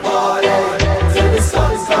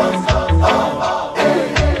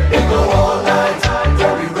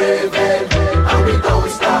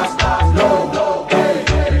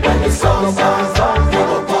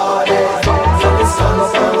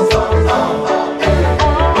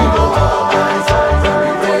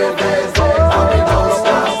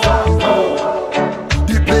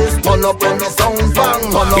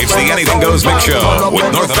 It's the Anything Goes Mixshow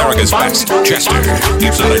with North America's best, Chester.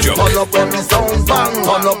 It's not a joke. Turn up when the sound bang,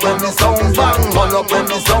 turn up when the sound bang, turn up when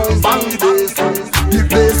the sound bang the bass. The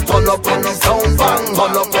bass turn up when the sound bang,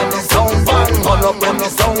 turn up when the sound bang, turn up when the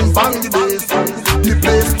sound bang the bass. The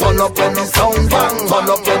bass turn up when the sound bang, turn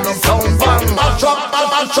up when the sound bang. Mash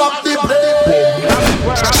up the place.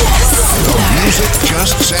 The music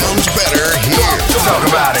just sounds better here. Talk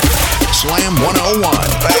about it. Slam 101,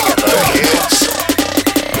 back at the hits.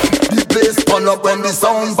 The bass turn up when the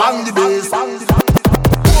sound bang the bass.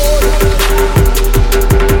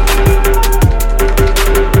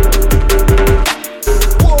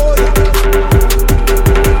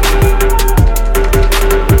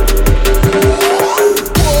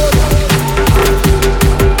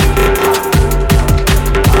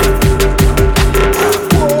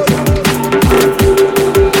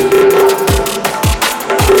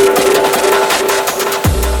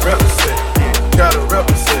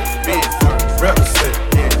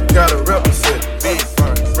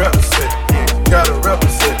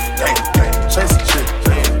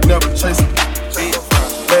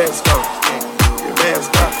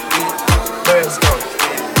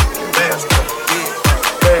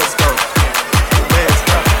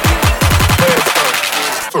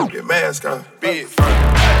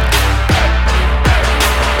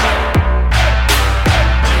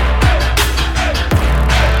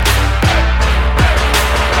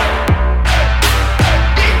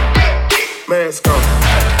 bands go.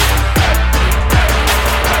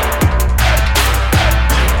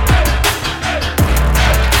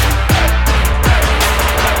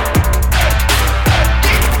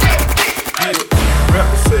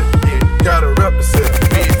 Represent, yeah, gotta represent,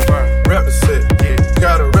 yeah, represent, yeah,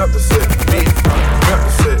 gotta represent, yeah,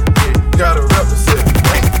 represent, yeah, gotta represent,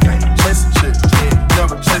 chasing shit, yeah,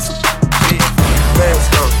 never chasing, yeah, bands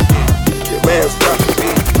go, yeah, bands go,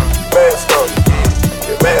 bands go,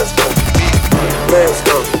 yeah, bands go, bands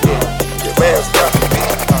go, yeah, bands go,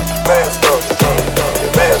 bands go,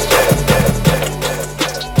 yeah, bands, bands, bands, bands, bands.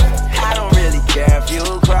 I don't really care if you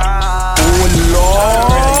cry. Oh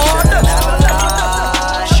Lord.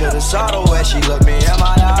 Saw the way she looked me in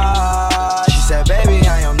my eyes. She said, baby,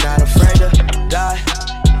 I am not afraid to die.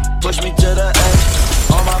 Push me to the edge.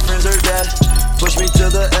 All my friends are dead. Push me to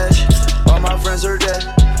the edge. All my friends are dead.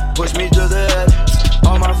 Push me to the edge.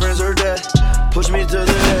 All my friends are dead. Push me to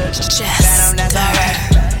the edge. Phantom, that's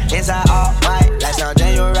alright. Inside all white. Like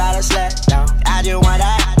something you ride a sled down. I just want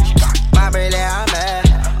that. My really, I'm mad.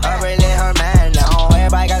 I'm really her man now.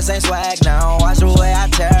 Everybody got the same swag now. Watch the way I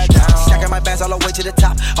tear down. Stacking my bands all the way to the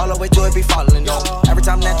top. All the way to it be falling on. Every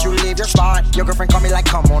time that you leave your spot, your girlfriend call me like,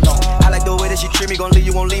 come on, no. I like the way that she treat me, gon' leave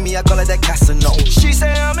you, won't leave me. I call it that Casino. She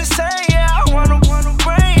say I'm insane, yeah. I wanna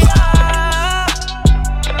bring ya.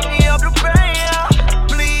 Me up the brain, yeah.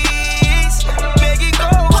 Please, make it go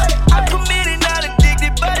away. I'm committed, not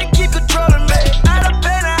addicted, but it keep controlling me. Out of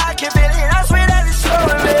pain, I can feel it. I swear that it's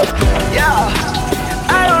slowing me. Yeah,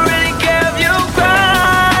 I don't really care if you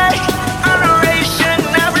cry. I'm the race, should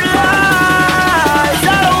never lie.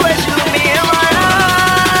 Saw the way she looked me in my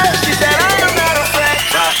eyes. She said I am not afraid.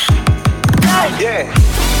 Yeah.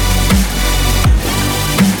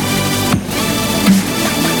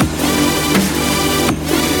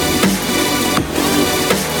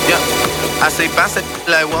 I say bounce it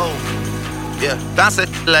like whoa, yeah, bounce it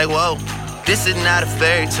like whoa. This is not a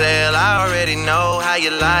fairy tale, I already know how you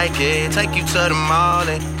like it. Take you to the mall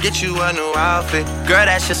and get you a new outfit. Girl,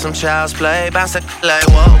 that's just some child's play. Bounce it like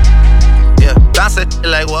whoa, yeah, bounce it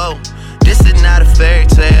like whoa. This is not a fairy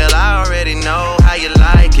tale, I already know how you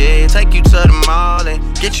like it. Take you to the mall and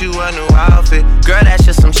get you a new outfit. Girl, that's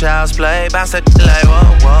just some child's play. Bounce it like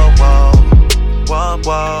whoa, whoa, whoa, whoa,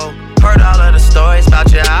 whoa. Heard all of the stories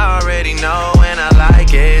about you, I already know, and I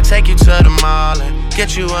like it. Take you to the mall and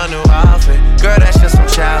get you a new outfit. Girl, that's just some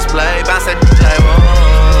child's play. Bounce that like whoa,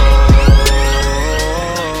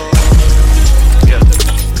 yeah.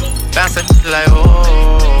 Bounce that like whoa.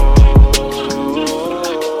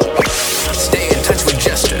 Stay in touch with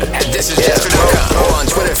Jester at thisisjester.com or on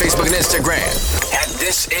Twitter, Facebook, and Instagram at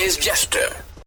thisisjester.